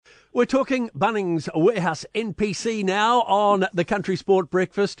We're talking Bunnings Warehouse NPC now on the Country Sport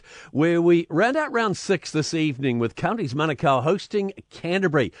Breakfast, where we round out round 6 this evening with Counties Manukau hosting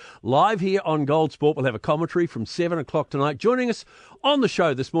Canterbury. Live here on Gold Sport, we'll have a commentary from 7 o'clock tonight. Joining us on the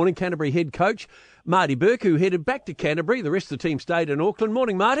show this morning, Canterbury head coach Marty Bourke, who headed back to Canterbury. The rest of the team stayed in Auckland.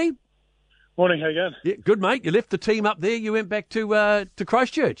 Morning, Marty. Morning, how you going? Yeah, good, mate. You left the team up there. You went back to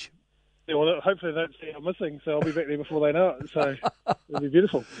Christchurch. Yeah, well, hopefully they don't see I'm missing, so I'll be back there before they know it. So it'll be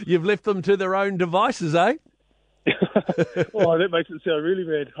beautiful. You've left them to their own devices, eh? Oh, that makes it sound really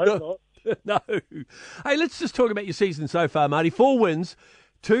bad. Hope not. No. Hey, let's just talk about your season so far, Marty. 4 wins,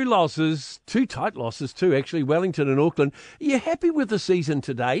 2 losses, 2 tight losses too, actually, Wellington and Auckland. Are you happy with the season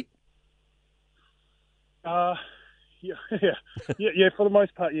to date? Yeah, for the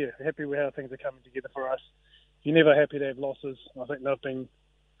most part, yeah. Happy with how things are coming together for us. You're never happy to have losses. I think they've been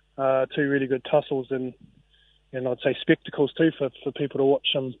 2 really good tussles and I'd say spectacles too for people to watch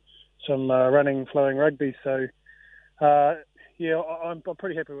some running, flowing rugby. So, I'm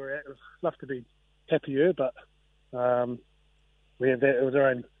pretty happy where we're at. I'd love to be happier, but we have that. It was our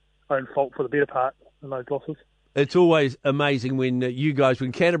own fault for the better part in those losses. It's always amazing when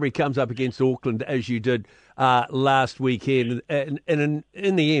when Canterbury comes up against Auckland, as you did last weekend, and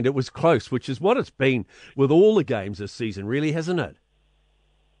in the end it was close, which is what it's been with all the games this season, really, hasn't it?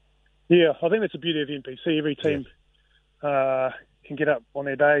 Yeah, I think that's the beauty of NPC. Every team can get up on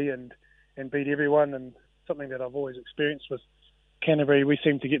their day and beat everyone, and something that I've always experienced with Canterbury, we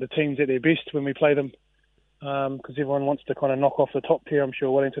seem to get the teams at their best when we play them, because everyone wants to kind of knock off the top tier. I'm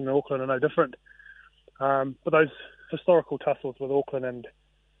sure Wellington and Auckland are no different. But those historical tussles with Auckland and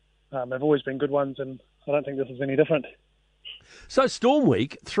have always been good ones, and I don't think this is any different. So Storm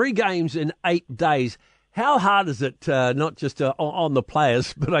Week, 3 games in 8 days. How hard is it, not just on the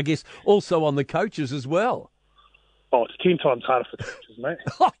players, but I guess also on the coaches as well? Oh, it's 10 times harder for coaches, mate.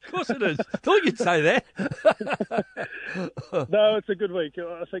 Oh, of course it is. Thought you'd say that. No, it's a good week.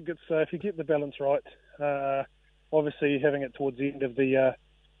 I think it's if you get the balance right. Obviously, having it towards the end of the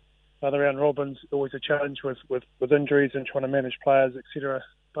round robins, always a challenge with injuries and trying to manage players, etc.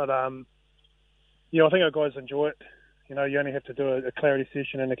 But I think our guys enjoy it. You know, you only have to do a clarity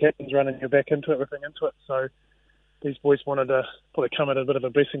session and the captain's running your back into it, ripping into it. So these boys wanted to probably come at a bit of a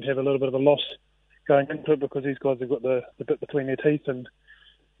blessing to have a little bit of a loss going into it, because these guys have got the bit between their teeth and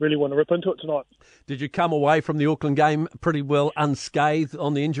really want to rip into it tonight. Did you come away from the Auckland game pretty well unscathed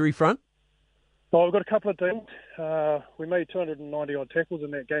on the injury front? Well, we've got a couple of things. We made 290-odd tackles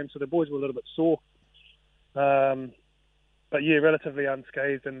in that game, so the boys were a little bit sore. But yeah, relatively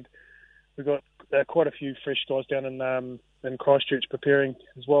unscathed, and we've got quite a few fresh guys down in Christchurch preparing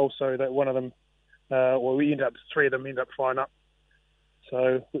as well, so that one of them, 3 of them end up flying up.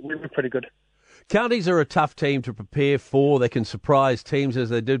 So we're pretty good. Counties are a tough team to prepare for. They can surprise teams as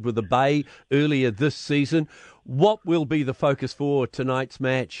they did with the Bay earlier this season. What will be the focus for tonight's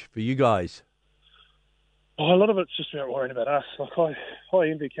match for you guys? Oh, a lot of it's just about worrying about us. Like I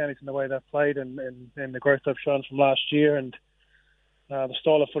envy Counties in the way they've played and the growth they've shown from last year, and the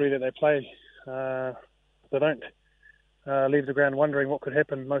style of footy that they play. They don't leave the ground wondering what could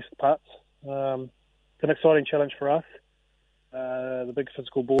happen most of the parts. It's an exciting challenge for us. The big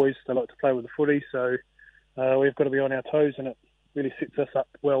physical boys, they like to play with the footy, so we've got to be on our toes, and it really sets us up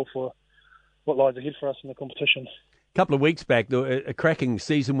well for what lies ahead for us in the competition. A couple of weeks back, a cracking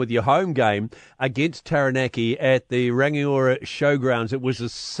season with your home game against Taranaki at the Rangiora Showgrounds. It was a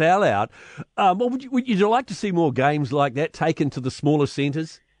sellout. Would you like to see more games like that taken to the smaller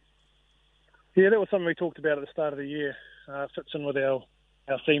centres? Yeah, that was something we talked about at the start of the year. Fits in with our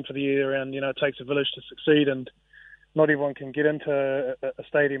theme for the year around, it takes a village to succeed, and not everyone can get into a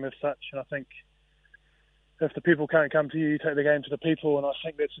stadium as such. And I think if the people can't come to you, you take the game to the people, and I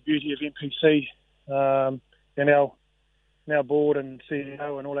think that's the beauty of NPC. And our board and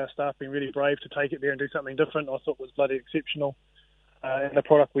CEO and all our staff being really brave to take it there and do something different, I thought was bloody exceptional. And the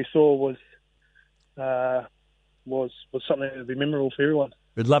product we saw was something that would be memorable for everyone.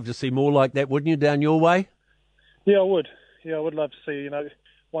 You'd love to see more like that, wouldn't you, down your way? Yeah, I would. Yeah, I would love to see,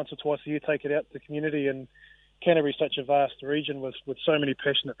 once or twice a year take it out to the community. And Canterbury's such a vast region with so many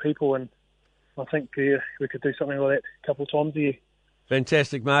passionate people, and I think we could do something like that a couple of times a year.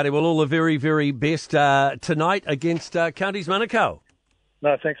 Fantastic, Marty. Well, all the very, very best tonight against Counties Manukau.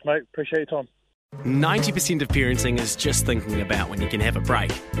 No, thanks, mate. Appreciate your time. 90% of parenting is just thinking about when you can have a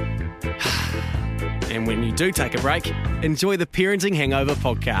break. And when you do take a break, enjoy the Parenting Hangover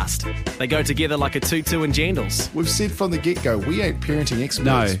podcast. They go together like a tutu and jandals. We've said from the get-go, we ain't parenting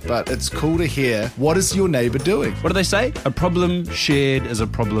experts, but it's cool to hear, what is your neighbour doing? What do they say? A problem shared is a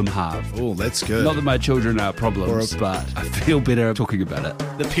problem halved. Oh, that's good. Not that my children are problems, but I feel better talking about it.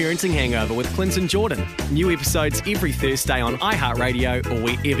 The Parenting Hangover with Clinton Jordan. New episodes every Thursday on iHeartRadio or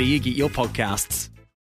wherever you get your podcasts.